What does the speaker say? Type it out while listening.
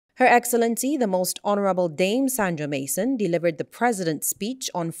Her Excellency, the Most Honorable Dame Sandra Mason, delivered the President's speech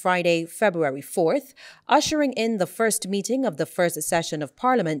on Friday, February 4th, ushering in the first meeting of the first session of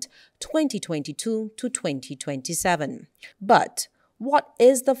Parliament 2022 to 2027. But what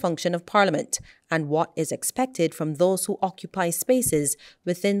is the function of Parliament, and what is expected from those who occupy spaces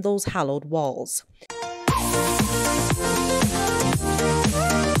within those hallowed walls?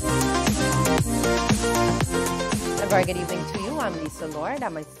 A very good evening to you. I'm Lisa Lord,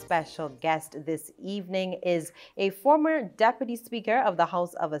 and my special guest this evening is a former Deputy Speaker of the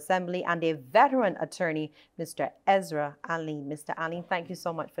House of Assembly and a veteran attorney, Mr. Ezra Alleyne. Mr. Alleyne, thank you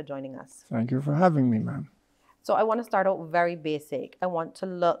so much for joining us. Thank you for having me, ma'am. So I want to start out very basic. I want to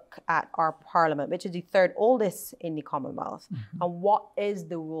look at our Parliament, which is the third oldest in the Commonwealth. And what is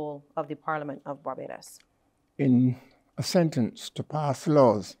the role of the Parliament of Barbados? In a sentence, to pass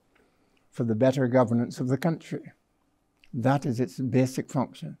laws for the better governance of the country. That is its basic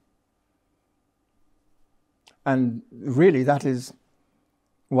function. And really, that is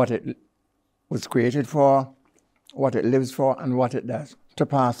what it was created for, what it lives for, and what it does, to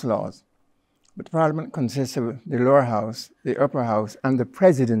pass laws. But Parliament consists of the lower house, the upper house, and the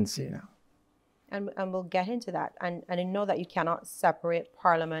presidency now. And we'll get into that. And I know that you cannot separate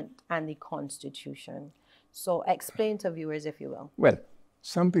Parliament and the Constitution. So explain to viewers, if you will. Well,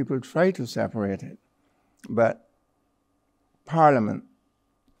 some people try to separate it, but Parliament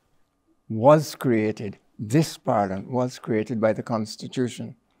was created, this Parliament was created by the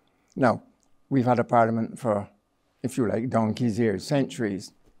Constitution. Now, we've had a Parliament for, if you like, donkey's ears,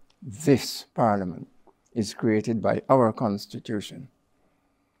 centuries. This Parliament is created by our Constitution.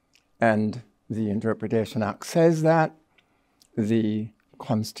 And the Interpretation Act says that, the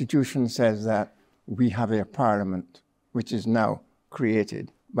Constitution says that we have a Parliament which is now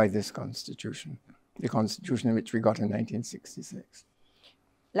created by this Constitution, the Constitution which we got in 1966.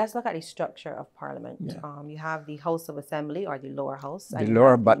 Let's look at the structure of Parliament. Yeah. You have the House of Assembly, or the lower house. The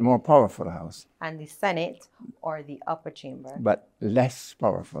lower but more powerful house. And the Senate, or the upper chamber. But less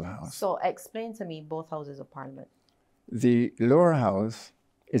powerful house. So explain to me both houses of Parliament. The lower house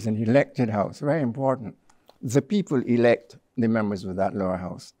is an elected house, very important. The people elect the members of that lower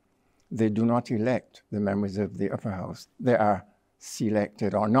house. They do not elect the members of the upper house. They are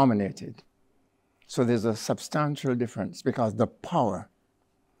selected or nominated. So there's a substantial difference because the power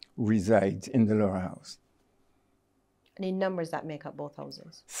resides in the lower house. And the numbers that make up both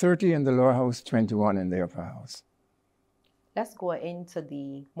houses? 30 in the lower house, 21 in the upper house. Let's go into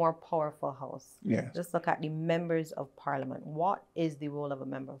the more powerful house. Yes. Just look at the members of Parliament. What is the role of a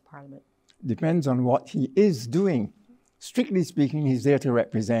member of Parliament? Depends on what he is doing. Strictly speaking, he's there to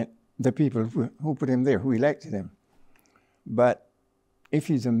represent the people who put him there, who elected him. But if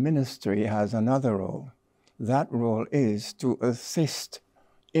he's a minister, he has another role. That role is to assist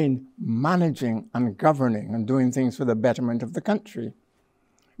in managing and governing and doing things for the betterment of the country.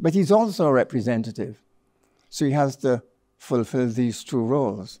 But he's also a representative. So he has to fulfill these two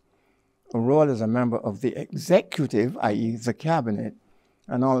roles. A role as a member of the executive, i.e. the cabinet,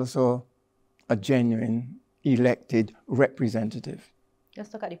 and also a genuine elected representative.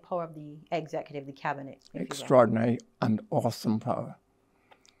 Let's look at the power of the executive, the cabinet. Extraordinary and awesome power.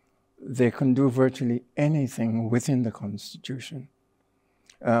 They can do virtually anything within the Constitution.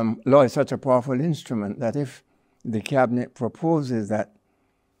 Law is such a powerful instrument that if the cabinet proposes that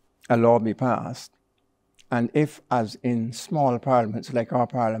a law be passed, and if, as in small parliaments like our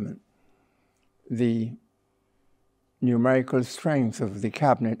parliament, the numerical strength of the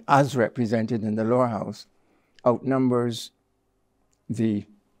cabinet as represented in the lower house outnumbers the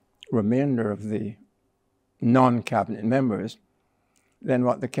remainder of the non-cabinet members, then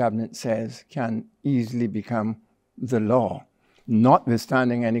what the cabinet says can easily become the law,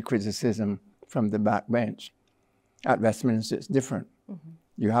 notwithstanding any criticism from the backbench. At Westminster, it's different.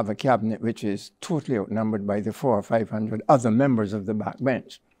 You have a cabinet which is totally outnumbered by the 400 or 500 other members of the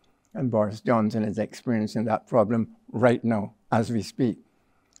backbench. And Boris Johnson is experiencing that problem right now as we speak.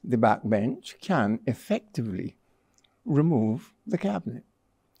 The backbench can effectively remove the cabinet,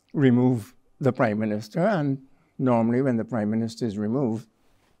 remove the Prime Minister, and normally when the Prime Minister is removed,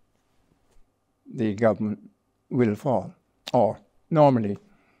 the government will fall. Or normally,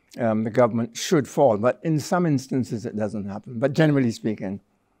 the government should fall, but in some instances it doesn't happen. But generally speaking,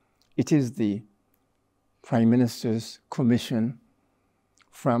 it is the Prime Minister's commission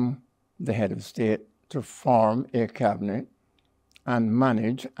from the head of state to form a cabinet and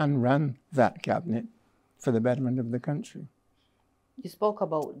manage and run that cabinet for the betterment of the country. You spoke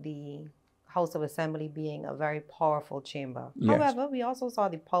about the House of Assembly being a very powerful chamber. Yes. However, we also saw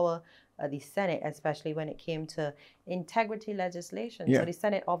the power of the Senate, especially when it came to integrity legislation. Yeah. So the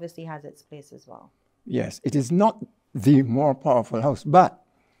Senate obviously has its place as well. Yes, it is not the more powerful house, but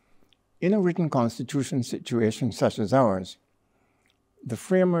in a written constitution situation such as ours, the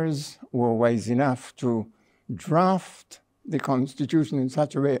framers were wise enough to draft the Constitution in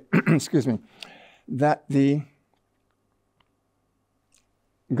such a way, excuse me, that the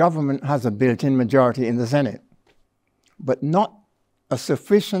government has a built-in majority in the Senate, but not a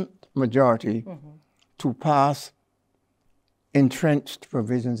sufficient majority to pass entrenched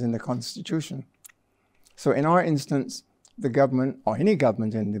provisions in the Constitution. So in our instance, the government, or any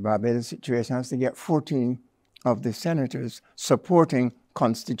government in the Barbados situation, has to get 14 of the senators supporting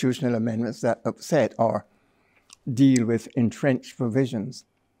constitutional amendments that upset or deal with entrenched provisions.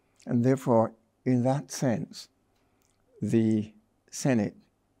 And therefore, in that sense, the Senate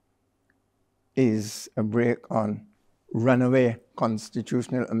is a brake on runaway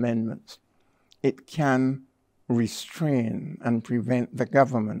constitutional amendments. It can restrain and prevent the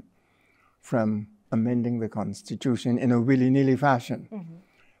government from amending the Constitution in a willy-nilly fashion.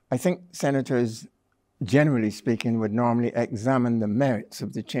 I think senators, generally speaking, would normally examine the merits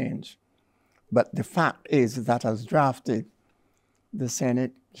of the change. But the fact is that as drafted, the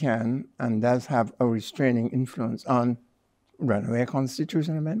Senate can and does have a restraining influence on runaway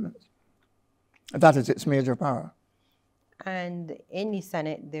constitutional amendments. That is its major power. And in the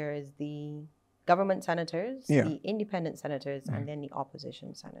Senate, there is the government senators, the independent senators, and then the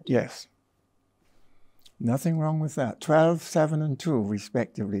opposition senators. Yes. Nothing wrong with that. 12, 7, and 2,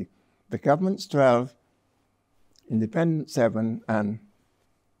 respectively. The government's 12, independent 7, and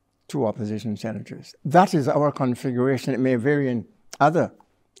 2 opposition senators. That is our configuration. It may vary in other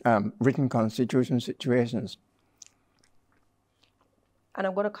written constitution situations. And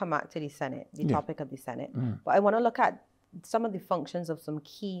I'm going to come back to the Senate, the topic of the Senate. But I want to look at some of the functions of some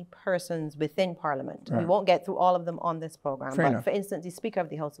key persons within Parliament. We won't get through all of them on this program. Fair but enough. for instance, the Speaker of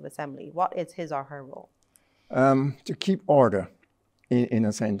the House of Assembly, what is his or her role? To keep order in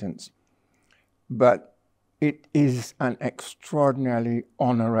a sentence. But it is an extraordinarily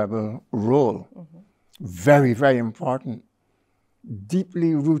honorable role. Very, very important.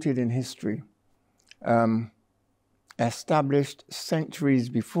 Deeply rooted in history. Established centuries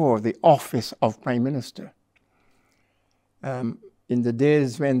before the office of Prime Minister. In the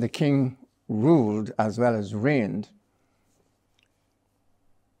days when the king ruled as well as reigned,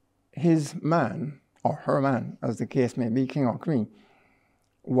 his man, or her man, as the case may be, king or queen,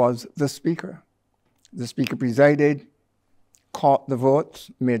 was the Speaker. The Speaker presided, caught the votes,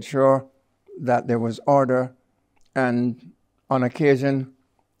 made sure that there was order, and on occasion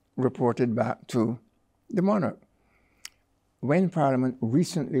reported back to the monarch. When Parliament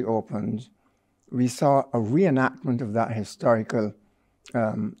recently opened, we saw a reenactment of that historical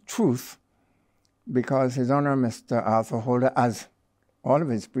truth because His Honor Mr. Arthur Holder, as all of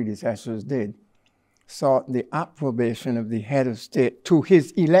his predecessors did, sought the approbation of the head of state to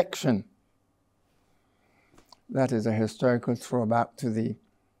his election. That is a historical throwback to the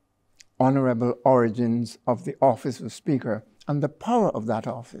honorable origins of the office of Speaker and the power of that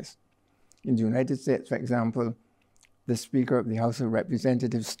office. In the United States, for example, the Speaker of the House of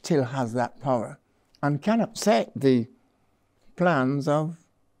Representatives still has that power and can upset the plans of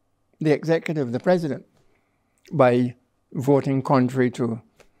the executive, the president, by voting contrary to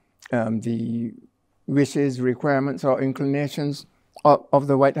the wishes, requirements, or inclinations of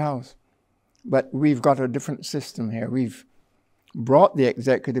the White House. But we've got a different system here. We've brought the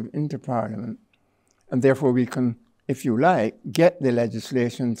executive into Parliament, and therefore we can, if you like, get the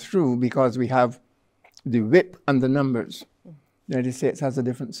legislation through because we have the whip and the numbers. The United States has a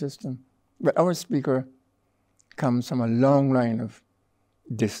different system. But our Speaker comes from a long line of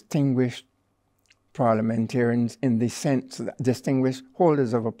distinguished parliamentarians in the sense that distinguished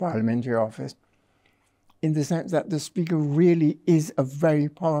holders of a parliamentary office, in the sense that the Speaker really is a very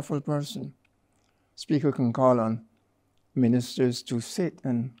powerful person. Speaker can call on ministers to sit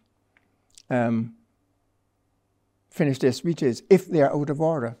and finish their speeches if they are out of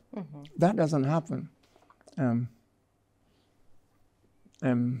order. That doesn't happen. I'm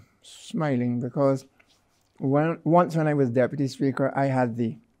smiling because once when I was Deputy Speaker, I had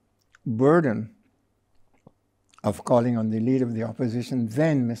the burden of calling on the leader of the opposition,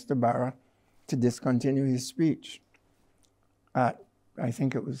 then Mr. Barra, to discontinue his speech at, I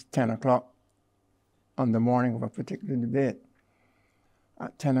think it was 10 o'clock on the morning of a particular debate.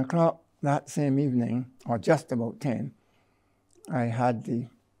 At 10 o'clock that same evening, or just about 10, I had the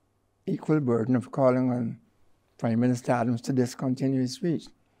equal burden of calling on Prime Minister Adams to discontinue his speech.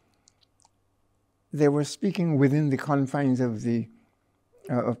 they were speaking within the confines of the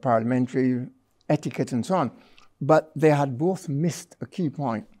of parliamentary etiquette and so on. But they had both missed a key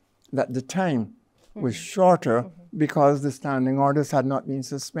point, that the time was shorter because the standing orders had not been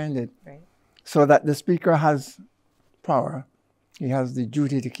suspended. Right. So that the Speaker has power. He has the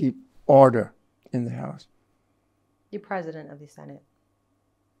duty to keep order in the House. The President of the Senate.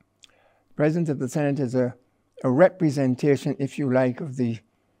 President of the Senate is a representation, if you like, of the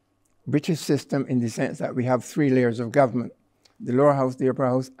British system, in the sense that we have 3 layers of government: the lower house, the upper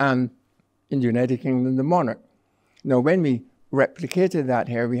house, and in the United Kingdom, the monarch. Now, when we replicated that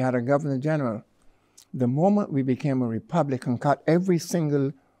here, we had a Governor General. The moment we became a republic and cut every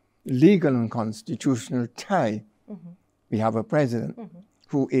single legal and constitutional tie, we have a president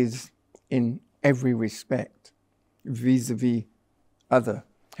who is, in every respect, vis-a-vis other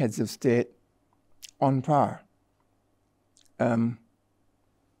heads of state, on par.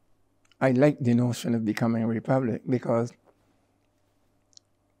 I like the notion of becoming a republic because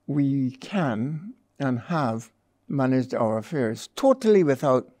we can and have managed our affairs totally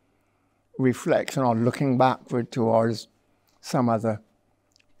without reflection or looking backward towards some other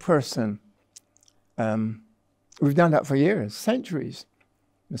person. We've done that for years, centuries.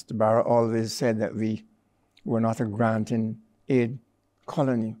 Mr. Barrow always said that we were not a granting aid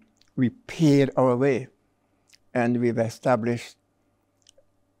colony. We paid our way, and we've established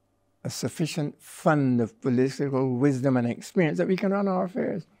a sufficient fund of political wisdom and experience that we can run our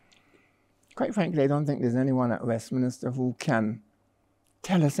affairs. Quite frankly, I don't think there's anyone at Westminster who can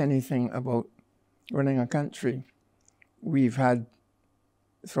tell us anything about running a country. We've had,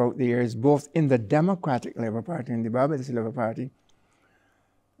 throughout the years, both in the Democratic Labour Party and the Barbados Labour Party,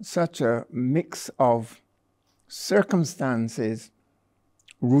 such a mix of circumstances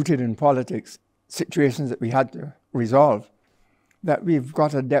rooted in politics, situations that we had to resolve, that we've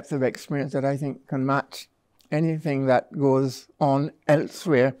got a depth of experience that I think can match anything that goes on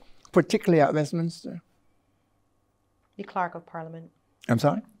elsewhere, particularly at Westminster. The Clerk of Parliament. I'm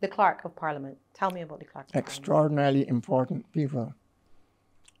sorry? The Clerk of Parliament. Tell me about the Clerk of Parliament. Extraordinarily important people.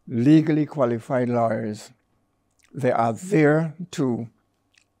 Legally qualified lawyers. They are there to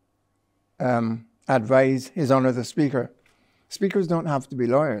advise His Honour the Speaker. Speakers don't have to be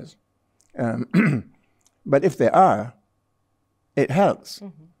lawyers. But if they are, it helps.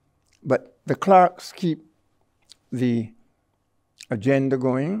 But the clerks keep the agenda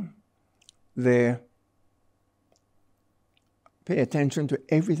going. They pay attention to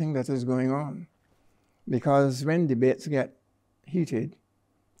everything that is going on. Because when debates get heated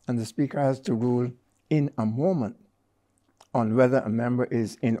and the Speaker has to rule in a moment on whether a member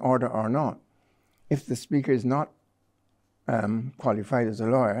is in order or not, if the Speaker is not qualified as a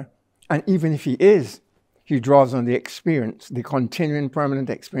lawyer, and even if he is, he draws on the experience, the continuing permanent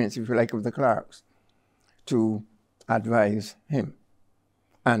experience, if you like, of the clerks to advise him.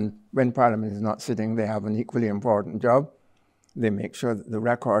 And when Parliament is not sitting, they have an equally important job. They make sure that the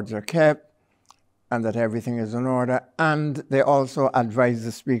records are kept and that everything is in order. And they also advise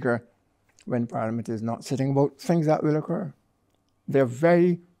the Speaker when Parliament is not sitting about things that will occur. They're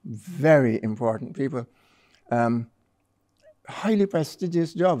very, very important people. Highly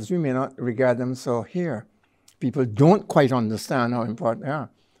prestigious jobs. We may not regard them so here. People don't quite understand how important they are.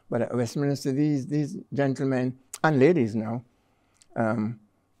 But at Westminster, these gentlemen and ladies now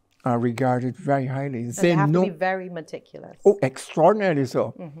are regarded very highly. They have to be very meticulous. Oh, extraordinarily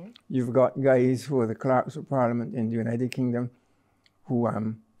so. You've got guys who are the clerks of Parliament in the United Kingdom who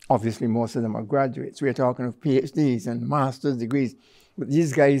obviously most of them are graduates. We're talking of PhDs and master's degrees. But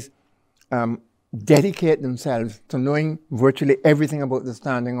these guys dedicate themselves to knowing virtually everything about the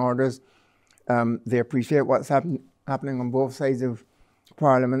standing orders. They appreciate what's happening on both sides of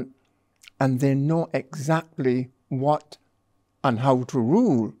Parliament, and they know exactly what and how to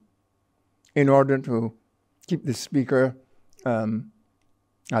rule in order to keep the Speaker,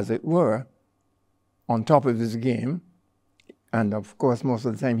 as it were, on top of his game. And of course, most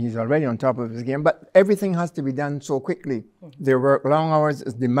of the time he's already on top of his game, but everything has to be done so quickly. They work long hours,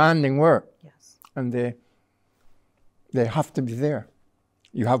 it's demanding work. Yes. And they have to be there.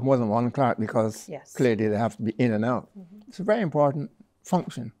 You have more than one clerk because clearly they have to be in and out. It's a very important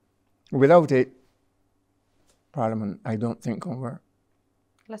function. Without it, Parliament, I don't think, can work.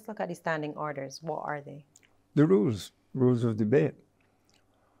 Let's look at the standing orders. What are they? The rules of debate.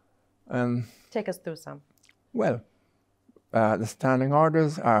 Take us through some. Well, the standing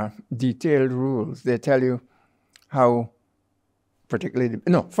orders are detailed rules. They tell you how, particularly,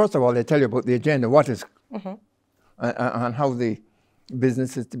 first of all, they tell you about the agenda, what is, and how the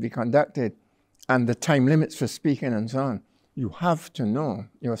business is to be conducted, and the time limits for speaking and so on. you have to know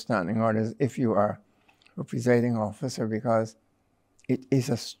your standing orders if you are a presiding officer, because it is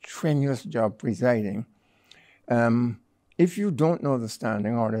a strenuous job presiding. If you don't know the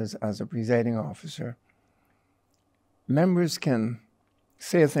standing orders as a presiding officer, members can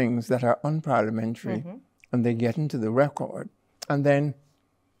say things that are unparliamentary, and they get into the record, and then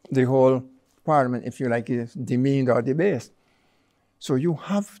the whole parliament, if you like, is demeaned or debased. So you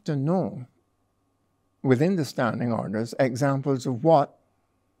have to know within the standing orders examples of what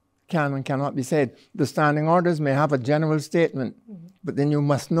can and cannot be said. The standing orders may have a general statement, but then you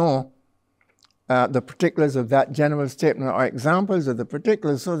must know the particulars of that general statement or examples of the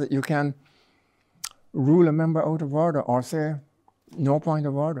particulars so that you can rule a member out of order or say no point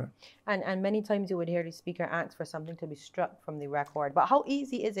of order. And many times you would hear the speaker ask for something to be struck from the record. But how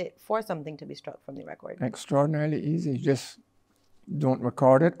easy is it for something to be struck from the record? Extraordinarily easy. Just don't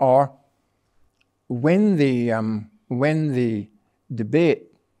record it, or when the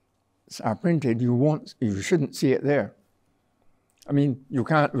debates are printed, you shouldn't see it there. I mean, you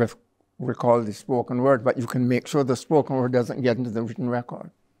can't recall the spoken word, but you can make sure the spoken word doesn't get into the written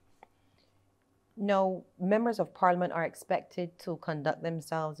record. No, members of parliament are expected to conduct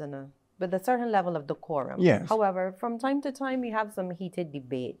themselves with a certain level of decorum. Yes. However, from time to time, we have some heated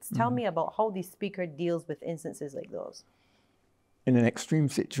debates. Tell me about how the speaker deals with instances like those. In an extreme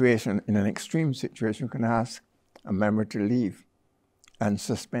situation, you can ask a member to leave and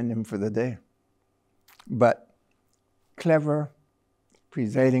suspend him for the day. But clever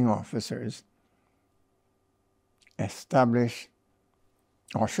presiding officers establish,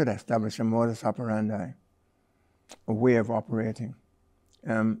 or should establish, a modus operandi, a way of operating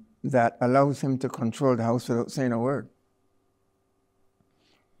that allows him to control the House without saying a word.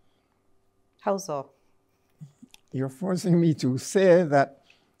 How so? You're forcing me to say that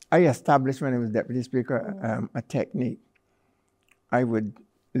I established, when I was Deputy Speaker, a technique. I would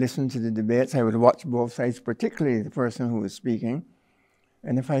listen to the debates. I would watch both sides, particularly the person who was speaking.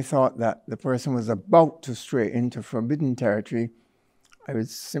 And if I thought that the person was about to stray into forbidden territory, I would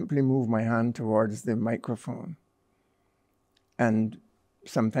simply move my hand towards the microphone. And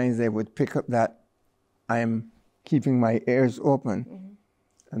sometimes they would pick up that I'm keeping my ears open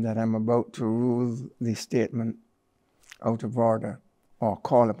and that I'm about to rule the statement out of order or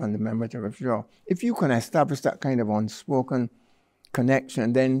call upon the member to withdraw. If you can establish that kind of unspoken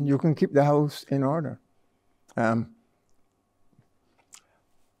connection, then you can keep the House in order.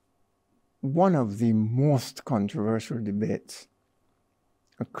 One of the most controversial debates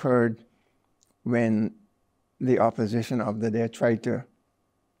occurred when the opposition of the day tried to,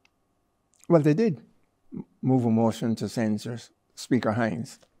 well, they did move a motion to censure Speaker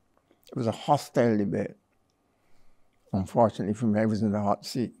Hines. It was a hostile debate. Unfortunately for me, I was in the hot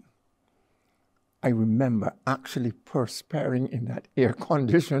seat. I remember actually perspiring in that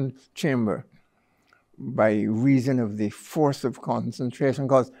air-conditioned chamber by reason of the force of concentration,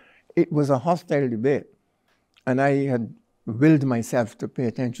 because it was a hostile debate. And I had willed myself to pay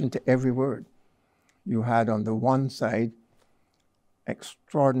attention to every word. You had on the one side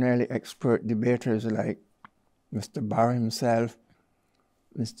extraordinarily expert debaters like Mr. Barr himself,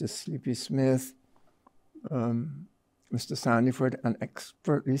 Mr. Sleepy Smith, Mr. Sandyford, an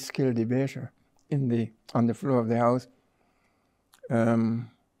expertly skilled debater on the floor of the House, Mr.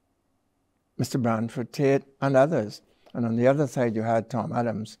 Branford Tate, and others. And on the other side, you had Tom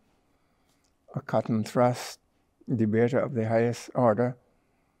Adams, a cut and thrust debater of the highest order,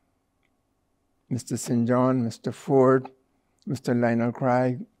 Mr. St. John, Mr. Ford, Mr. Lionel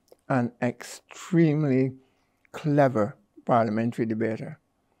Craig, an extremely clever parliamentary debater.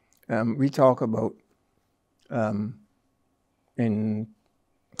 We talk about, in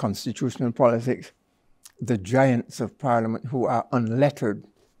constitutional politics, the giants of parliament who are unlettered.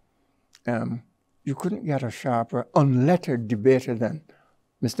 You couldn't get a sharper, unlettered debater than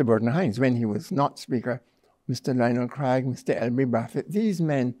Mr. Burton Hines when he was not Speaker. Mr. Lionel Craig, Mr. Elby Braffett, these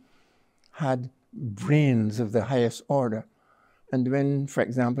men had brains of the highest order. And when, for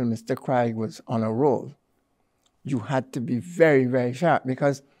example, Mr. Craig was on a roll, you had to be very, very sharp,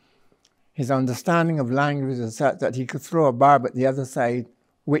 because his understanding of language is such that he could throw a barb at the other side,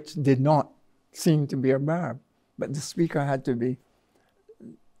 which did not seem to be a barb. But the Speaker had to be.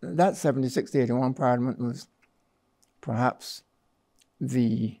 That 76-81 Parliament was perhaps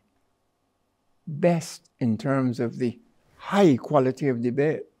the best in terms of the high quality of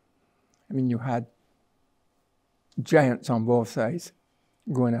debate. I mean, you had giants on both sides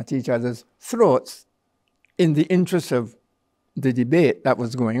going at each other's throats in the interest of the debate that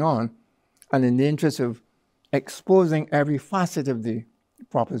was going on and in the interest of exposing every facet of the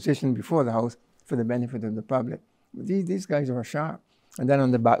proposition before the House for the benefit of the public. These guys were sharp. And then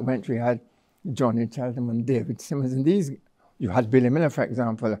on the back bench, we had Johnny Cheltenham and David Simmons. And you had Billy Miller, for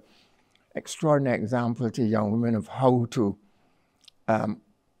example, extraordinary example to young women of how to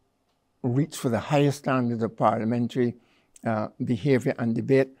reach for the highest standards of parliamentary behavior and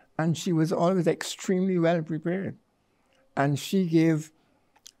debate. And she was always extremely well prepared. And she gave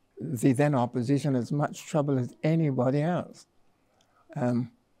the then opposition as much trouble as anybody else.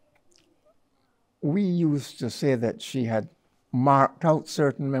 We used to say that she had marked out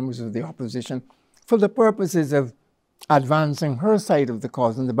certain members of the opposition for the purposes of advancing her side of the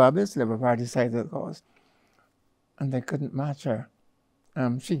cause and the Barbados Labour Party side of the cause. And they couldn't match her.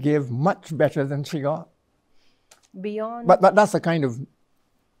 She gave much better than she got. Beyond... But that's the kind of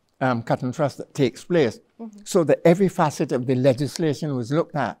cut and thrust that takes place. So that every facet of the legislation was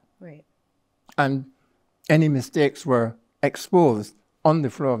looked at. Right. And any mistakes were exposed on the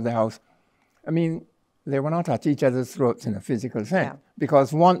floor of the House. I mean, they were not at each other's throats in a physical sense. Yeah.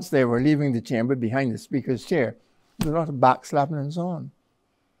 Because once they were leaving the chamber behind the Speaker's chair, there was a lot of backslapping and so on.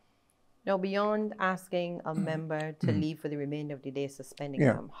 Now, beyond asking a member to leave for the remainder of the day, suspending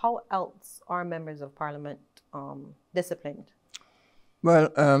them, how else are members of Parliament disciplined?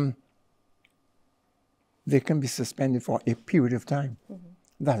 Well, they can be suspended for a period of time.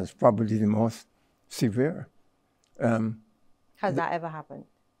 That is probably the most severe. Has that ever happened?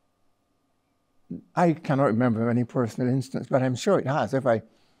 I cannot remember any personal instance, but I'm sure it has. If I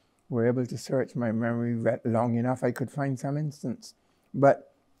were able to search my memory long enough, I could find some instance.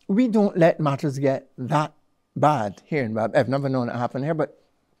 But we don't let matters get that bad here in Barbados. I've never known it happen here, but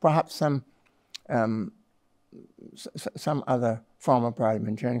perhaps some other former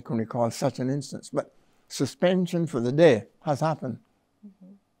parliamentarian can recall such an instance. But suspension for the day has happened.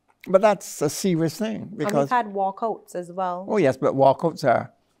 But that's a serious thing. Because, and we've had walkouts as well. Oh, yes, but walkouts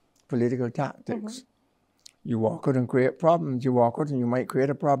are political tactics. You walk out and create problems. You walk out and you might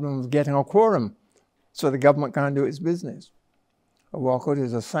create a problem of getting a quorum so the government can't do its business. A walkout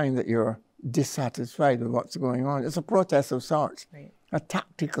is a sign that you're dissatisfied with what's going on. It's a protest of sorts, a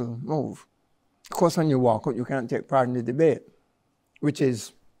tactical move. Of course, when you walk out, you can't take part in the debate, which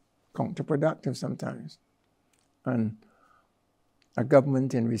is counterproductive sometimes. And a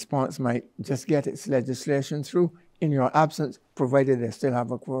government in response might just get its legislation through in your absence, provided they still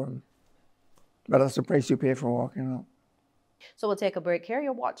have a quorum. But that's the price you pay for walking out. So we'll take a break here.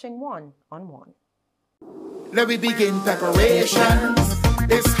 You're watching One on One. Let me begin preparations.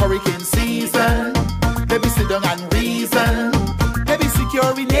 It's hurricane season. Let me sit down and reason. Let me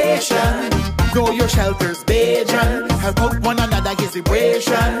secure a nation. Know your shelters, Bajan. Help out one another, get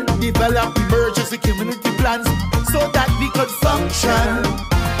vibration. Develop emergency community plans so that we could function.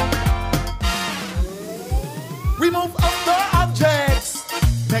 Remove outdoor objects.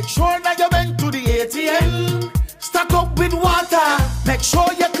 Make sure that you went to the ATM. Stock up with water. Make sure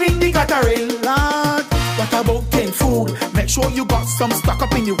you clean the guttering, Lord. What about canned food? Make sure you got some stock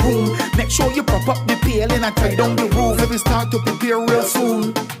up in your room. Make sure you prop up the paling and tie down the roof. Let me start to prepare real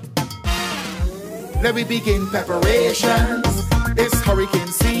soon. Let me begin preparations. It's hurricane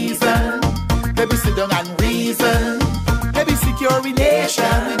season. Let me sit down and reason. Let me secure a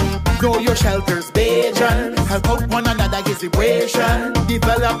nation. Know your shelters, Bajan. Help out one another, get vibration.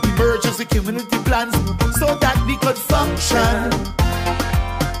 Develop emergency community plans so that we could function.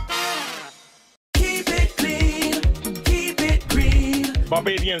 Keep it clean, keep it green.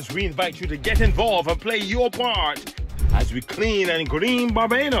 Barbadians, we invite you to get involved and play your part as we clean and green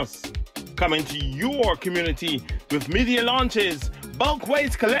Barbados. Come into your community with media launches, bulk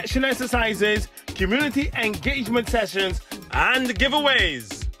waste collection exercises, community engagement sessions, and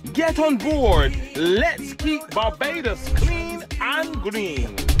giveaways. Get on board. Let's keep Barbados clean and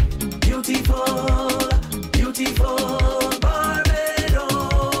green. Beautiful, beautiful Barbados.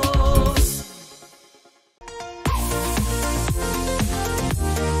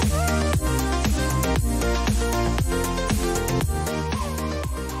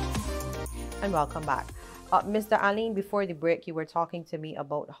 And welcome back. Mr. Alleyne, before the break, you were talking to me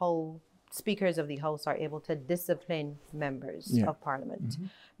about how speakers of the House are able to discipline members of Parliament.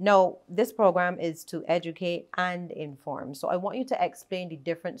 Now, this program is to educate and inform. So I want you to explain the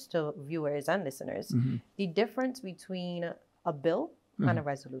difference to viewers and listeners, the difference between a bill and a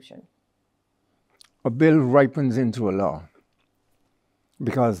resolution. A bill ripens into a law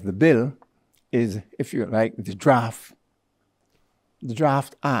because the bill is, if you like, the draft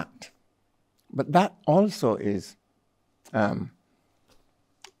act. But that also is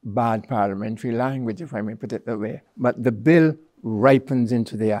bad parliamentary language, if I may put it that way. But the bill ripens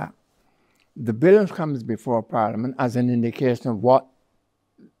into the act. The bill comes before Parliament as an indication of what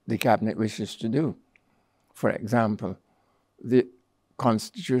the Cabinet wishes to do. For example, the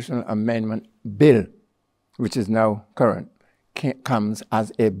Constitutional Amendment Bill, which is now current, comes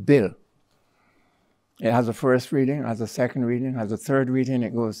as a bill. It has a first reading, has a second reading, has a third reading,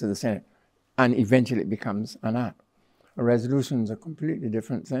 it goes to the Senate, and eventually it becomes an act. A resolution is a completely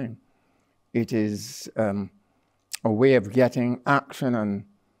different thing. It is a way of getting action and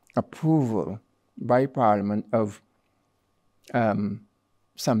approval by Parliament of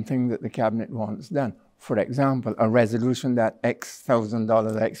something that the Cabinet wants done. For example, a resolution that X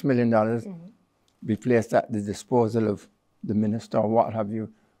 $1,000, X $1 million be placed at the disposal of the minister or what have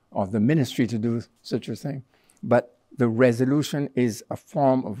you, or the ministry to do such a thing. But the resolution is a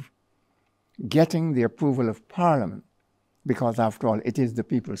form of getting the approval of Parliament, because after all, it is the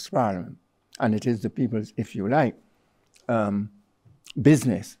people's Parliament, and it is the people's, if you like,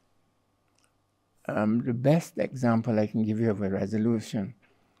 business. The best example I can give you of a resolution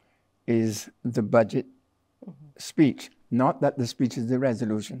is the budget speech. Not that the speech is the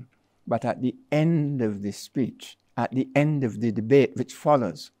resolution, but at the end of the speech, at the end of the debate which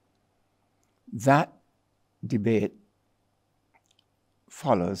follows, that debate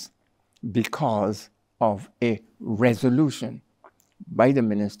follows because of a resolution by the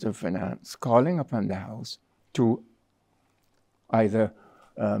Minister of Finance calling upon the House to either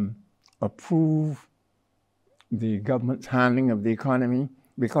approve the government's handling of the economy,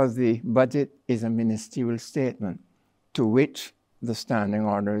 because the budget is a ministerial statement to which the standing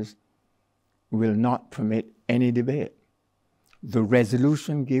orders will not permit any debate. The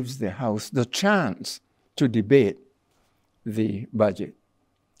resolution gives the House the chance to debate the budget,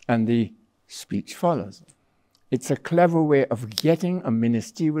 and the speech follows. It's a clever way of getting a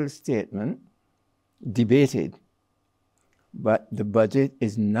ministerial statement debated, but the budget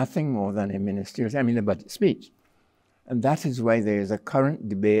is nothing more than a ministerial, the budget speech. And that is why there is a current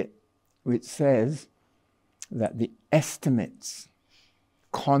debate which says that the estimates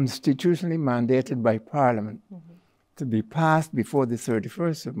constitutionally mandated by Parliament to be passed before the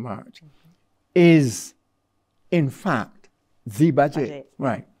 31st of March is, in fact, the budget.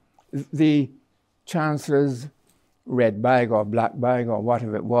 Right. The Chancellor's red bag or black bag or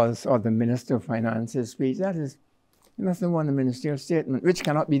whatever it was, or the Minister of Finance's speech, that is nothing more than a ministerial statement which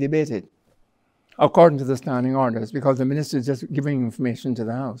cannot be debated according to the standing orders, because the minister is just giving information to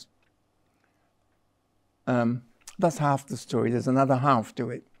the House. That's half the story. There's another half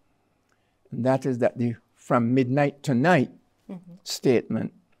to it. And that is that the from midnight to night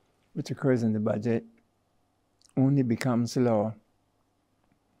statement, which occurs in the budget, only becomes law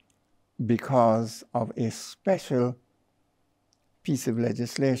because of a special piece of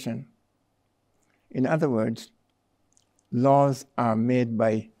legislation. In other words, laws are made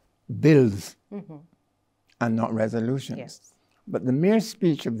by bills and not resolutions. Yes. But the mere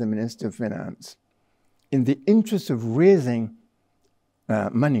speech of the Minister of Finance, in the interest of raising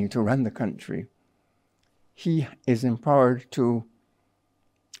money to run the country, he is empowered to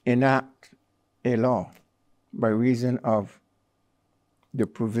enact a law by reason of the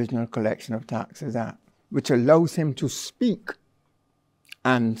Provisional Collection of Taxes Act, which allows him to speak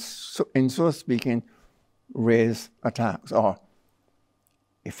and, in so speaking, raise a tax or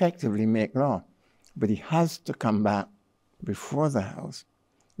effectively make law. But he has to come back before the House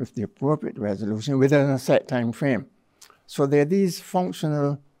with the appropriate resolution within a set time frame. So there are these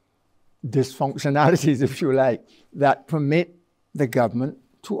functional dysfunctionalities, if you like, that permit the government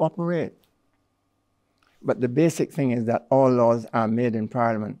to operate. But the basic thing is that all laws are made in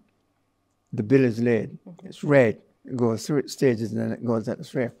Parliament. The bill is laid, it's read, it goes through its stages, and then it goes at the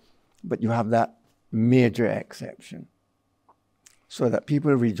sphere. But you have that major exception, so that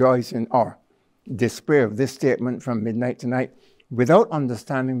people rejoice in or despair of this statement from midnight to night without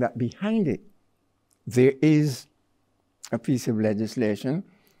understanding that behind it there is a piece of legislation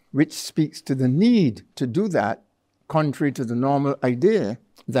which speaks to the need to do that, contrary to the normal idea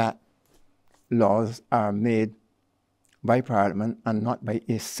that laws are made by Parliament and not by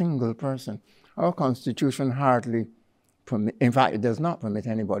a single person. Our Constitution hardly permit, in fact, it does not permit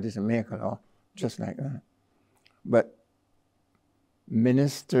anybody to make a law just like that. But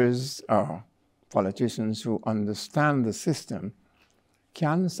ministers or politicians who understand the system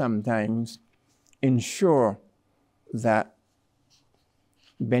can sometimes ensure that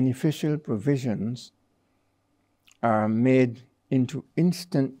beneficial provisions are made into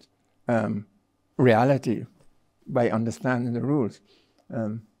instant reality by understanding the rules.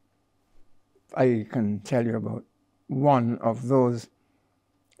 I can tell you about one of those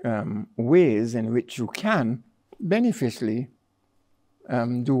ways in which you can beneficially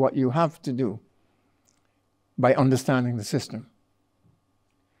do what you have to do by understanding the system.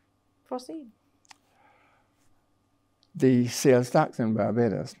 Proceed. the sales tax in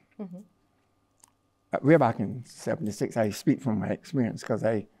Barbados. Way back in '76, I speak from my experience because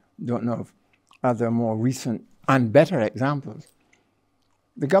I don't know of other more recent and better examples.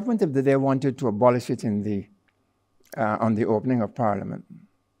 The government of the day wanted to abolish it in the on the opening of Parliament.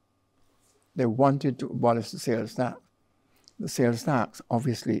 They wanted to abolish the sales tax. The sales tax,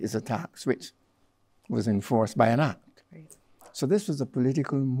 obviously, is a tax which was enforced by an act. Right. So this was a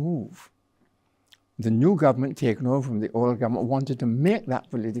political move. The new government, taken over from the old government, wanted to make that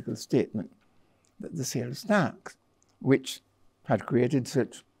political statement that the sales tax, which had created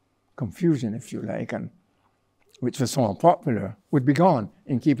such confusion, if you like, and which was so unpopular, would be gone,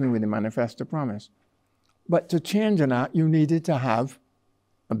 in keeping with the manifesto promise. But to change an act, you needed to have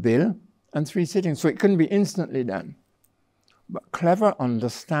a bill and 3 sittings, so it couldn't be instantly done. But clever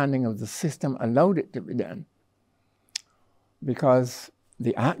understanding of the system allowed it to be done, because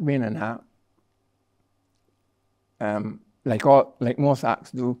the act being an act, like most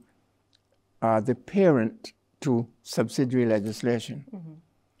acts do, are the parent to subsidiary legislation,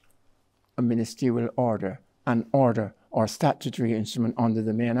 a ministerial order, an order or statutory instrument under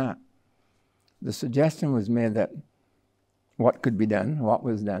the main act. The suggestion was made that what could be done, what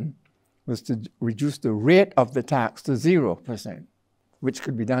was done, was to reduce the rate of the tax to 0%, which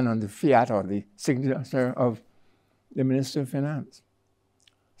could be done on the fiat or the signature of the Minister of Finance.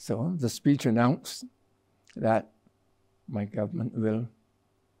 So the speech announced that my government will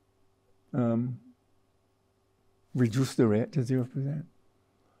reduce the rate to 0%.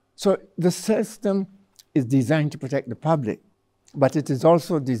 So the system is designed to protect the public, but it is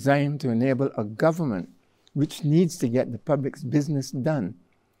also designed to enable a government which needs to get the public's business done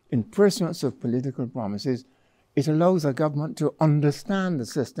in pursuance of political promises. It allows a government to understand the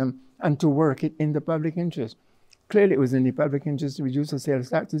system and to work it in the public interest. Clearly, it was in the public interest to reduce the sales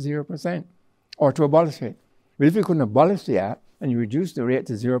tax to 0% or to abolish it. But if you couldn't abolish the act and you reduce the rate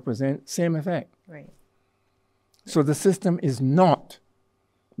to 0%, same effect. Right. So the system is not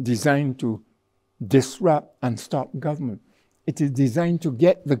designed to disrupt and stop government. It is designed to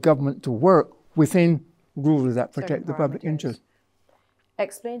get the government to work within rules that protect the public interest.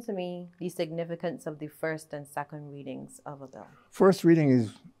 Explain to me the significance of the first and second readings of a bill. First reading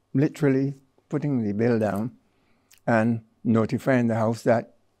is literally putting the bill down and notifying the House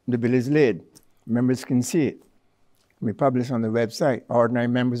that the bill is laid. Members can see it. We publish on the website. Ordinary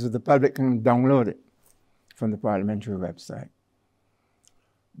members of the public can download it from the parliamentary website.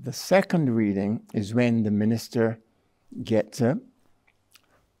 The second reading is when the minister gets up,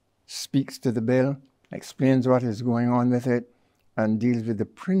 speaks to the bill, explains what is going on with it, and deals with the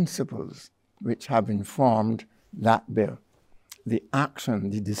principles which have informed that bill, the action,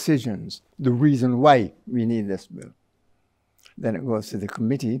 the decisions, the reason why we need this bill. Then it goes to the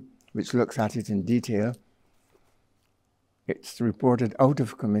committee, which looks at it in detail. It's reported out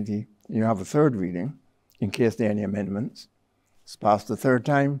of committee. You have a third reading in case there are any amendments. It's passed the third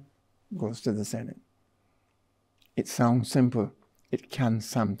time, goes to the Senate. It sounds simple. It can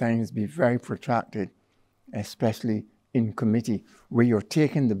sometimes be very protracted, especially in committee, where you're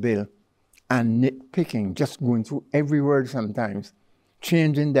taking the bill and nitpicking, just going through every word sometimes,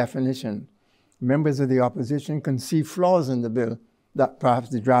 changing definition. Members of the opposition can see flaws in the bill that perhaps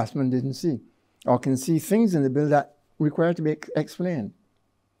the draftsman didn't see, or can see things in the bill that require to be explained.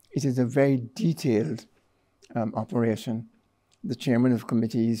 It is a very detailed operation. The chairman of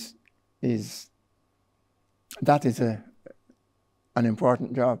committees that is an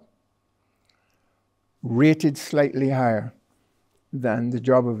important job, rated slightly higher than the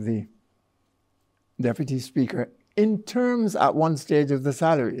job of the deputy speaker in terms at one stage of the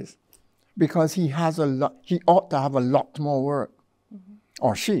salaries, because he ought to have a lot more work,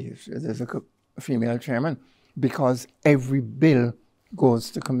 or she, if there's a female chairman, because every bill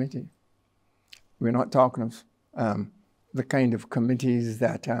goes to committee. We're not talking of the kind of committees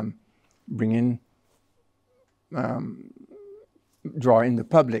that bring in, draw in the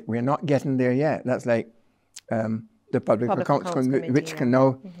public. We're not getting there yet. That's like the Public Accounts Committee, which can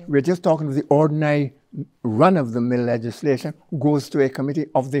now, we're just talking of the ordinary run-of-the-mill legislation goes to a committee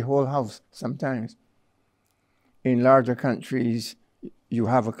of the whole House sometimes. In larger countries, you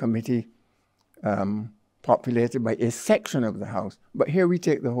have a committee populated by a section of the House. But here we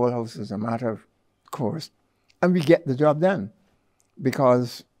take the whole House as a matter of course, and we get the job done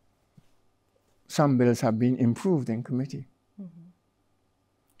because some bills have been improved in committee.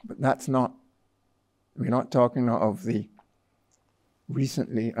 But that's not, we're not talking of the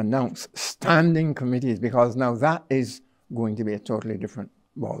recently announced standing committees, because now that is going to be a totally different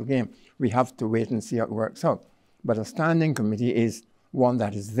ball game. We have to wait and see how it works out. But a standing committee is one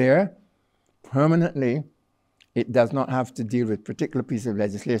that is there permanently It does not have to deal with particular piece of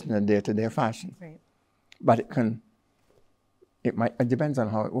legislation in a day-to-day fashion. Right. But it depends on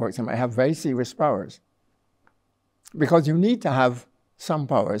how it works. It might have very serious powers. Because you need to have some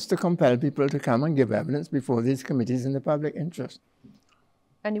powers to compel people to come and give evidence before these committees in the public interest.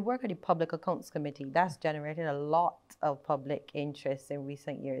 And you work at the Public Accounts Committee. That's generated a lot of public interest in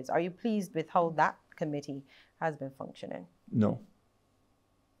recent years. Are you pleased with how that committee has been functioning? No.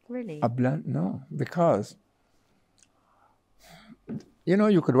 Really? A blunt no. Because, you know,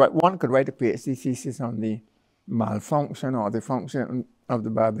 one could write a PhD thesis on the malfunction or the function of the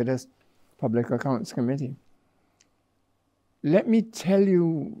Barbados Public Accounts Committee. Let me tell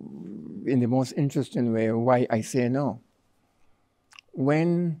you in the most interesting way why I say no.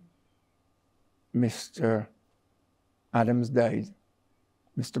 When Mr. Adams died,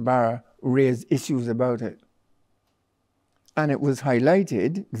 Mr. Barra raised issues about it. And it was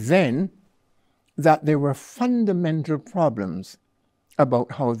highlighted then that there were fundamental problems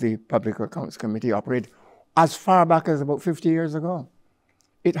about how the Public Accounts Committee operated as far back as about 50 years ago.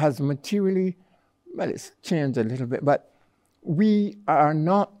 It has materially, well, it's changed a little bit, but we are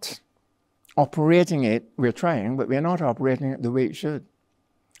not operating it, we're trying, but we're not operating it the way it should.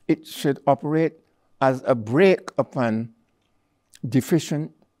 It should operate as a brake upon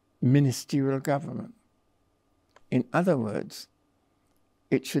deficient ministerial government. In other words,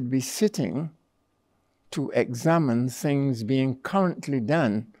 it should be sitting to examine things being currently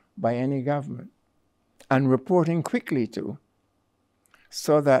done by any government and reporting quickly to,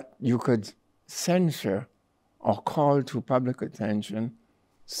 so that you could censure or call to public attention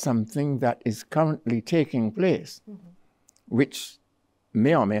something that is currently taking place, which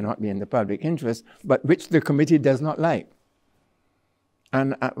may or may not be in the public interest, but which the committee does not like.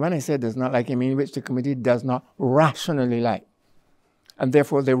 And when I say does not like, I mean which the committee does not rationally like. And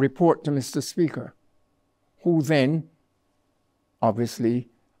therefore they report to Mr. Speaker, who then obviously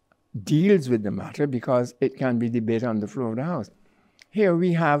deals with the matter because it can be debated on the floor of the House. Here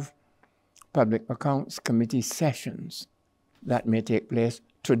we have Public Accounts Committee sessions that may take place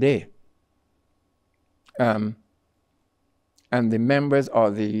today. And the members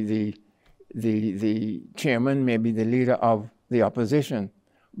or the chairman may be the leader of the opposition.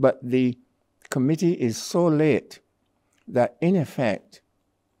 But the committee is so late that in effect,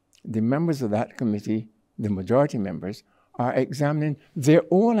 the members of that committee, the majority members, are examining their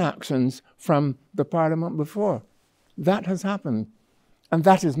own actions from the parliament before. That has happened. And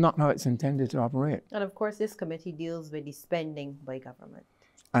that is not how it's intended to operate. And of course, this committee deals with the spending by government.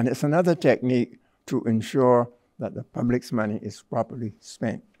 And it's another technique to ensure that the public's money is properly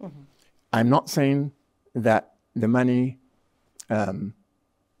spent. I'm not saying that the money, no,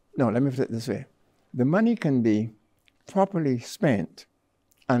 let me put it this way. The money can be properly spent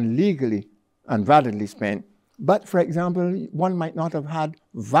and legally and validly spent, but for example, one might not have had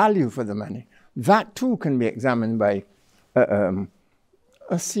value for the money. That too can be examined by a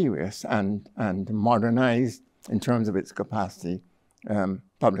serious and modernized, in terms of its capacity,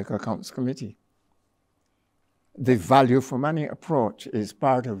 Public Accounts Committee. The value for money approach is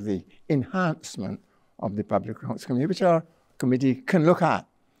part of the enhancement of the Public Accounts Committee, which our committee can look at.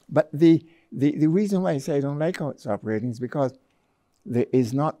 But the reason why I say I don't like how it's operating is because there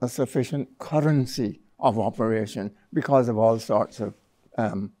is not a sufficient currency of operation because of all sorts of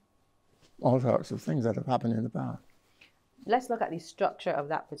things that have happened in the past. Let's look at the structure of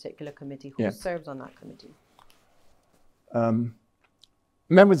that particular committee. Who serves on that committee?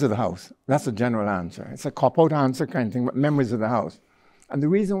 Members of the House. That's a general answer. It's a cop-out answer kind of thing, but members of the House. And the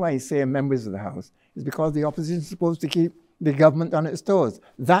reason why I say members of the House is because the opposition is supposed to keep the government on its toes.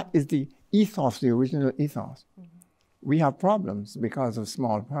 That is the ethos, the original ethos. We have problems because of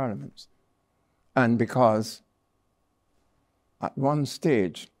small parliaments. And because at one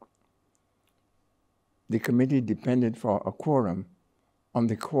stage, the committee depended for a quorum on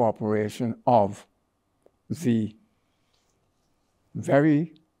the cooperation of the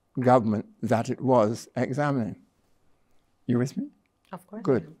very government that it was examining. You with me? Of course.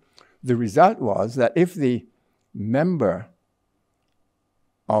 Good. The result was that if the member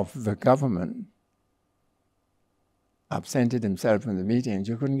of the government absented himself from the meetings,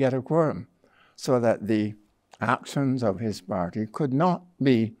 you couldn't get a quorum, so that the actions of his party could not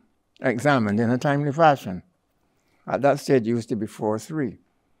be examined in a timely fashion. At that stage, it used to be 4-3.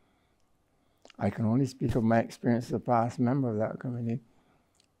 I can only speak of my experience as a past member of that committee.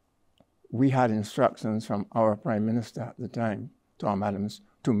 We had instructions from our Prime Minister at the time, Tom Adams,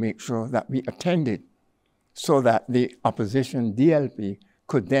 to make sure that we attended so that the opposition DLP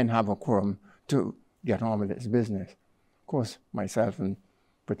could then have a quorum to get on with its business. Of course, myself and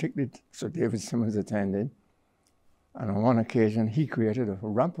particularly Sir David Simmons attended, And on one occasion, he created a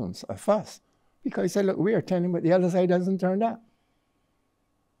rumpus, a fuss, because he said, look, we are telling, but the other side doesn't turn up.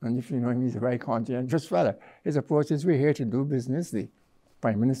 And if you know him, he's a very conscientious fella. His approach is, we're here to do business. The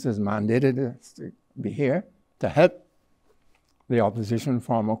Prime Minister's mandated us to be here to help the opposition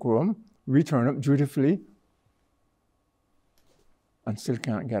form a quorum. We turn up dutifully and still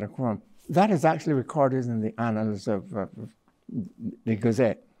can't get a quorum. That is actually recorded in the annals of the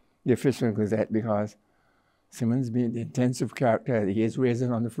Gazette, the official Gazette, because Simmons, being the intensive character he is, raised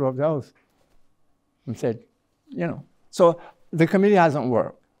it on the floor of the House and said, you know. So the committee hasn't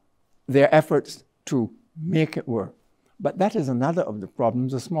worked. Their efforts to make it work. But that is another of the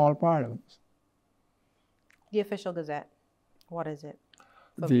problems of small parliaments. The official Gazette, what is it?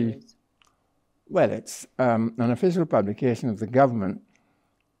 Well, it's an official publication of the government.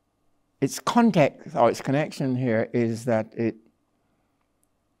 Its context or its connection here is that it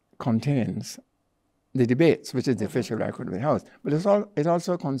contains the debates, which is the official record of the House, but it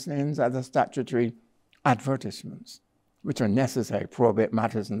also contains other statutory advertisements, which are necessary, probate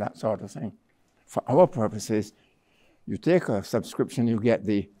matters and that sort of thing. For our purposes, you take a subscription, you get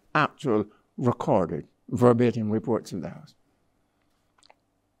the actual recorded, verbatim reports of the House.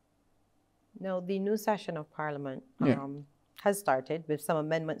 Now, the new session of Parliament has started with some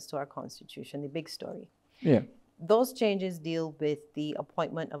amendments to our Constitution, the big story. Yeah. Those changes deal with the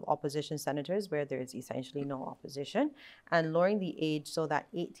appointment of opposition senators, where there is essentially no opposition, and lowering the age so that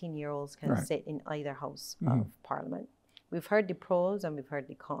 18-year-olds can sit in either house of Parliament. We've heard the pros and we've heard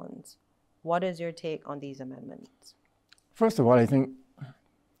the cons. What is your take on these amendments? First of all, I think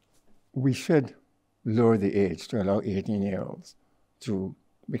we should lower the age to allow 18-year-olds to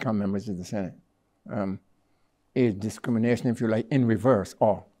become members of the Senate. Age discrimination, if you like, in reverse,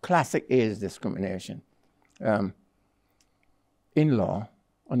 or classic age discrimination. In law,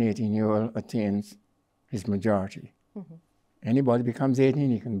 an 18-year-old attains his majority. Anybody becomes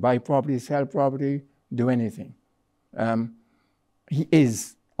 18, he can buy property, sell property, do anything. He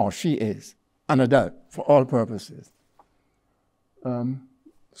is, or she is, an adult for all purposes.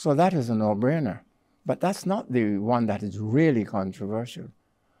 So that is a no-brainer. But that's not the one that is really controversial.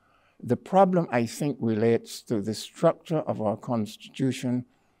 The problem, I think, relates to the structure of our Constitution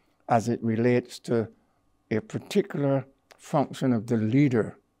as it relates to a particular function of the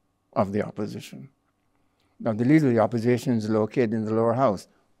leader of the opposition. Now, the leader of the opposition is located in the lower house.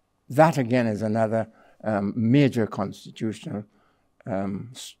 That, again, is another major constitutional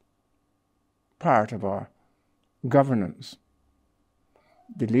part of our governance.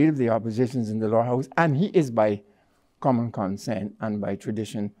 The leader of the opposition is in the lower house, and he is, by common consent and by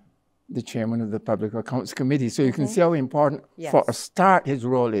tradition, the chairman of the Public Accounts Committee. So you can see how important, for a start, his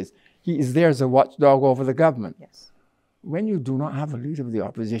role is. He is there as a watchdog over the government. Yes. When you do not have a leader of the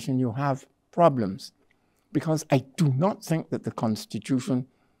opposition, you have problems. Because I do not think that the Constitution,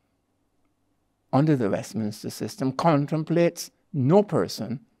 under the Westminster system, contemplates no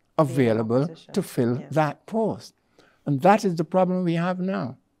person available to fill that post. And that is the problem we have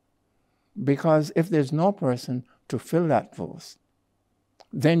now. Because if there's no person to fill that post,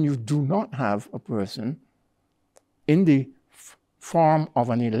 then you do not have a person in the form of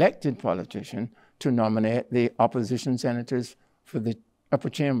an elected politician to nominate the opposition senators for the upper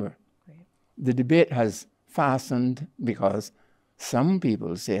chamber. Right. The debate has fastened because some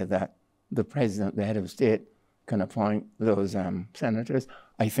people say that the president, the head of state, can appoint those senators.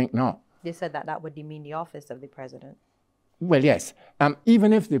 I think not. They said that that would demean the office of the president. Well, yes.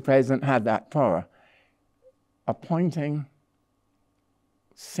 Even if the president had that power, appointing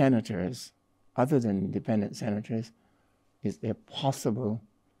senators, other than independent senators, is a possible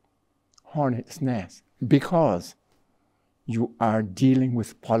hornet's nest because you are dealing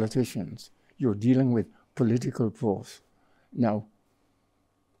with politicians. You're dealing with political posts. Now,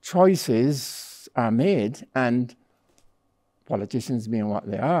 choices are made, and politicians being what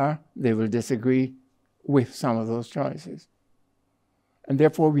they are, they will disagree with some of those choices. And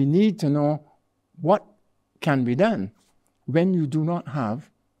therefore, we need to know what can be done when you do not have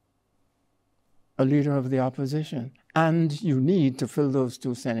a leader of the opposition. And you need to fill those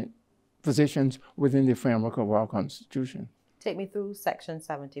two Senate positions within the framework of our Constitution. Take me through Section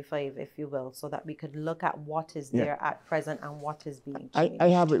 75, if you will, so that we could look at what is there at present and what is being changed. I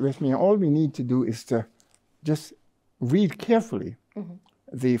have it with me. All we need to do is to just read carefully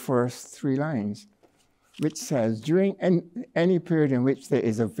the first three lines, which says, during any period in which there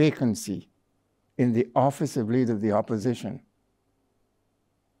is a vacancy in the office of leader of the opposition,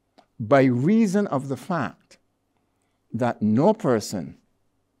 by reason of the fact that no person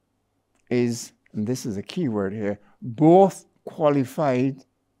is, and this is a key word here, both qualified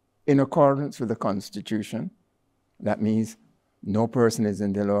in accordance with the Constitution, That means no person is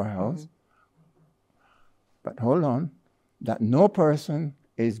in the lower house. But hold on, that no person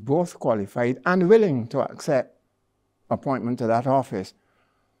is both qualified and willing to accept appointment to that office.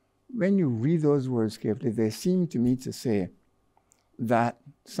 When you read those words carefully, they seem to me to say that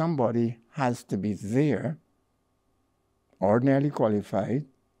somebody has to be there, ordinarily qualified,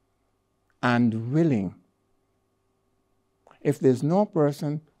 and willing. If there's no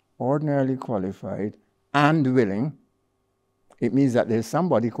person ordinarily qualified and willing, it means that there's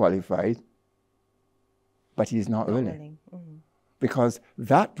somebody qualified, but he's not willing. Because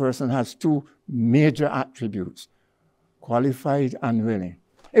that person has two major attributes, qualified and willing.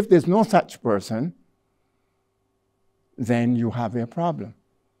 If there's no such person, then you have a problem.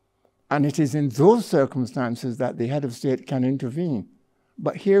 And it is in those circumstances that the head of state can intervene.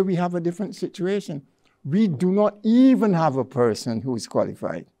 But here we have a different situation. We do not even have a person who is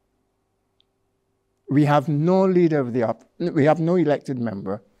qualified. We have no leader of we have no elected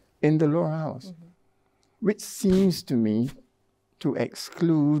member in the lower house, which seems to me to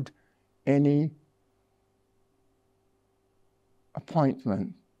exclude any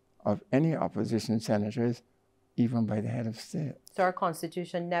appointment of any opposition senators, even by the head of state. So our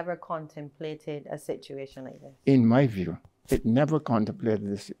Constitution never contemplated a situation like this? In my view, it never contemplated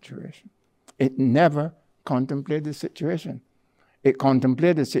this situation. It never contemplated the situation. It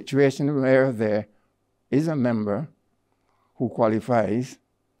contemplated a situation where there is a member who qualifies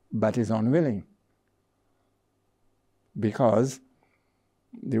but is unwilling, because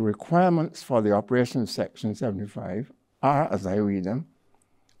the requirements for the operation of Section 75 are, as I read them,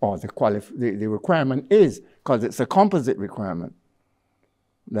 or the requirement is, because it's a composite requirement,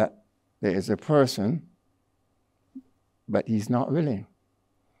 that there is a person, but he's not willing.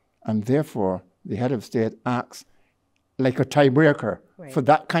 And therefore, the head of state acts like a tiebreaker for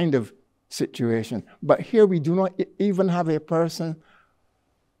that kind of situation. But here we do not even have a person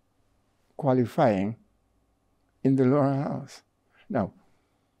qualifying in the lower house. Now,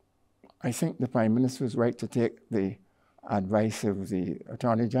 I think the Prime Minister was right to take the advice of the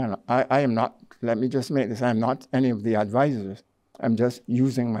Attorney General. I am not, let me just make this, I'm not any of the advisors. I'm just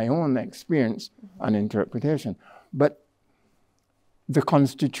using my own experience and interpretation. But the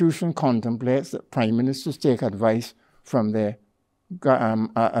Constitution contemplates that Prime Ministers take advice from their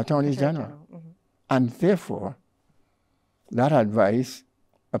Attorney General. And therefore, that advice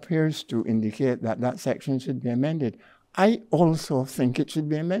appears to indicate that that section should be amended. I also think it should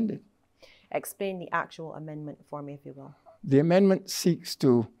be amended. Explain the actual amendment for me, if you will. The amendment seeks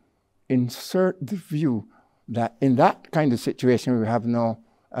to insert the view that in that kind of situation, we have no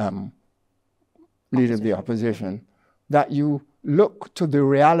leader of the opposition, that you look to the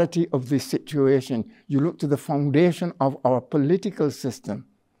reality of the situation. You look to the foundation of our political system,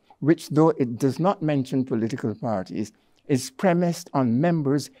 which, though it does not mention political parties, is premised on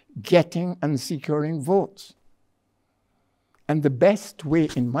members getting and securing votes. And the best way,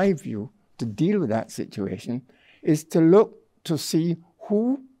 in my view, to deal with that situation is to look to see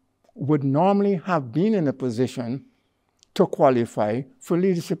who would normally have been in a position to qualify for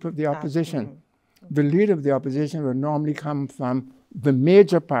leadership of the opposition. The leader of the opposition would normally come from the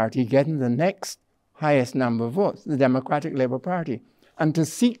major party getting the next highest number of votes, the Democratic Labour Party, and to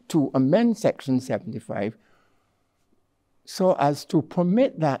seek to amend Section 75 so as to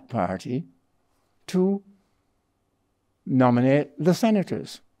permit that party to nominate the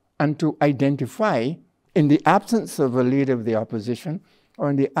senators and to identify, in the absence of a leader of the opposition or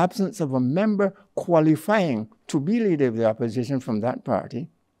in the absence of a member qualifying to be leader of the opposition from that party,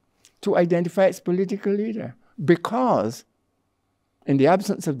 to identify its political leader. Because in the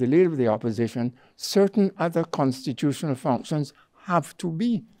absence of the leader of the opposition, certain other constitutional functions have to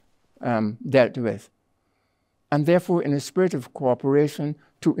be dealt with. And therefore, in a spirit of cooperation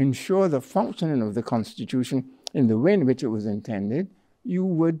to ensure the functioning of the Constitution in the way in which it was intended, you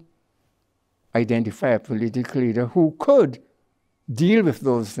would identify a political leader who could deal with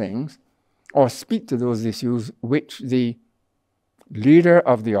those things or speak to those issues which the leader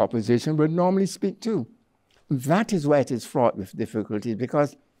of the opposition would normally speak to. That is why it is fraught with difficulties,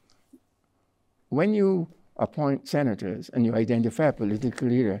 because when you appoint senators and you identify a political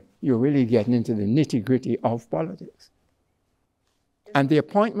leader, you're really getting into the nitty-gritty of politics. And the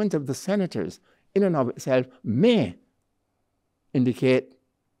appointment of the senators in and of itself may indicate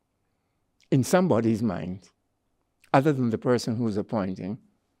in somebody's mind, other than the person who's appointing,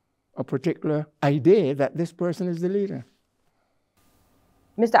 a particular idea that this person is the leader.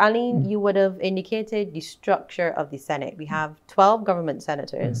 Mr. Alleyne, you would have indicated the structure of the Senate. We have 12 government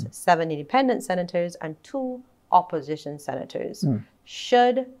senators, 7 independent senators, and 2 opposition senators.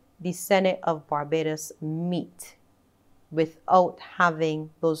 Should the Senate of Barbados meet without having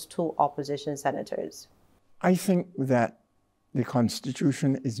those two opposition senators? I think that the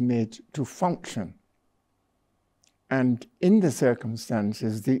Constitution is made to function. And in the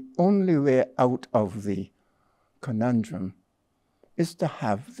circumstances, the only way out of the conundrum is to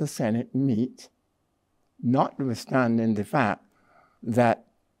have the Senate meet, notwithstanding the fact that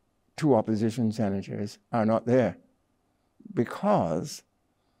two opposition senators are not there. Because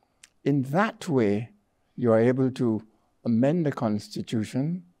in that way, you are able to amend the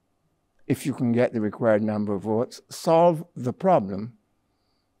Constitution, if you can get the required number of votes, solve the problem,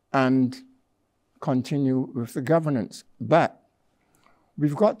 and continue with the governance. But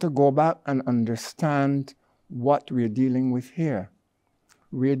we've got to go back and understand what we're dealing with here.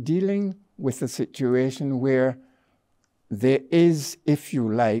 We're dealing with a situation where there is, if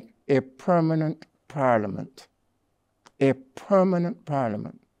you like, a permanent parliament. A permanent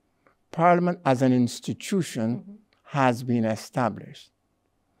parliament. Parliament as an institution has been established.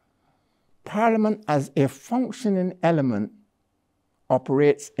 Parliament as a functioning element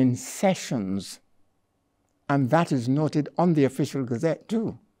operates in sessions, and that is noted on the official gazette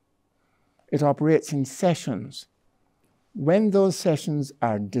too. It operates in sessions. When those sessions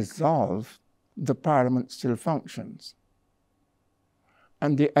are dissolved, the Parliament still functions.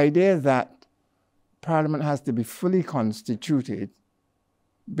 And the idea that Parliament has to be fully constituted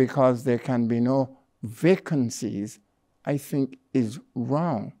because there can be no vacancies, I think is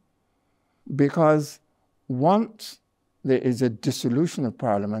wrong. Because once there is a dissolution of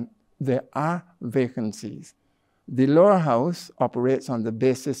Parliament, there are vacancies. The lower house operates on the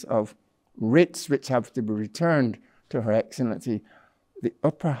basis of writs which have to be returned to Her Excellency. The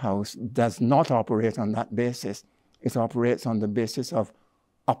upper house does not operate on that basis. It operates on the basis of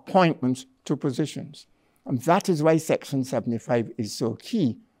appointments to positions. And that is why Section 75 is so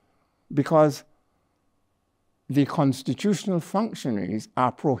key, because the constitutional functionaries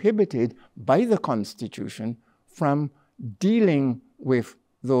are prohibited by the Constitution from dealing with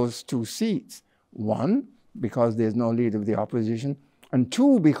those two seats. One, because there's no leader of the opposition, and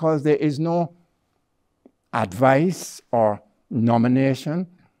two, because there is no advice or nomination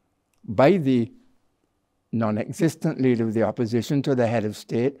by the non-existent leader of the opposition to the head of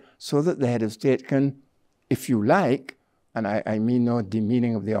state, so that the head of state can, if you like, and I mean no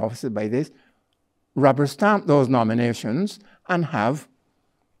demeaning of the officer by this, rubber stamp those nominations and have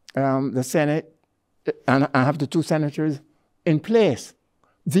the Senate and have the two senators in place.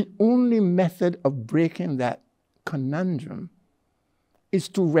 The only method of breaking that conundrum is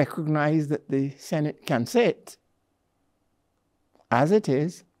to recognize that the Senate can sit as it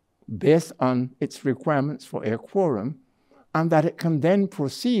is, based on its requirements for a quorum, and that it can then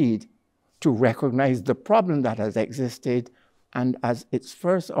proceed to recognize the problem that has existed, and as its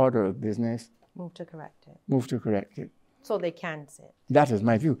first order of business, move to correct it. Move to correct it. So they can sit. That is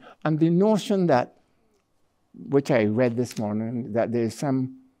my view. And the notion that, which I read this morning, that there is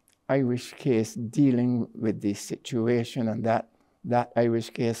some Irish case dealing with the situation and that Irish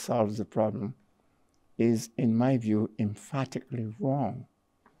case solves the problem, is, in my view, emphatically wrong.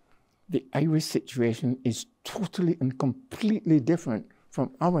 The Irish situation is totally and completely different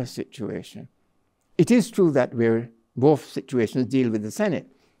from our situation. It is true that both situations deal with the Senate,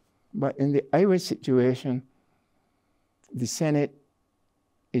 but in the Irish situation, the Senate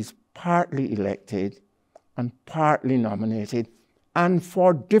is partly elected and partly nominated, and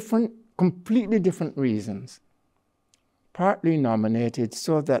for completely different reasons. Partly nominated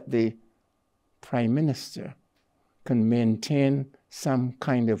so that the Prime Minister can maintain some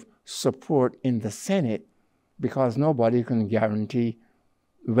kind of support in the Senate, because nobody can guarantee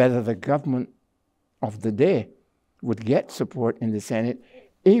whether the government of the day would get support in the Senate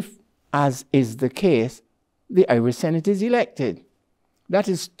if, as is the case, the Irish Senate is elected. That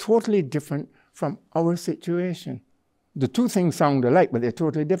is totally different from our situation. The two things sound alike, but they're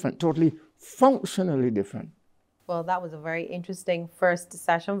totally different, totally functionally different. Well, that was a very interesting first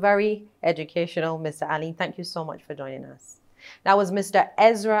session, very educational, Mr. Alleyne. Thank you so much for joining us. That was Mr.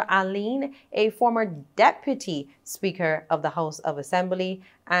 Ezra Alleyne, a former Deputy Speaker of the House of Assembly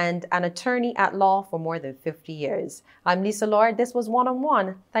and an attorney at law for more than 50 years. I'm Lisa Lord. This was One on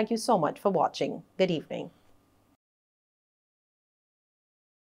One. Thank you so much for watching. Good evening.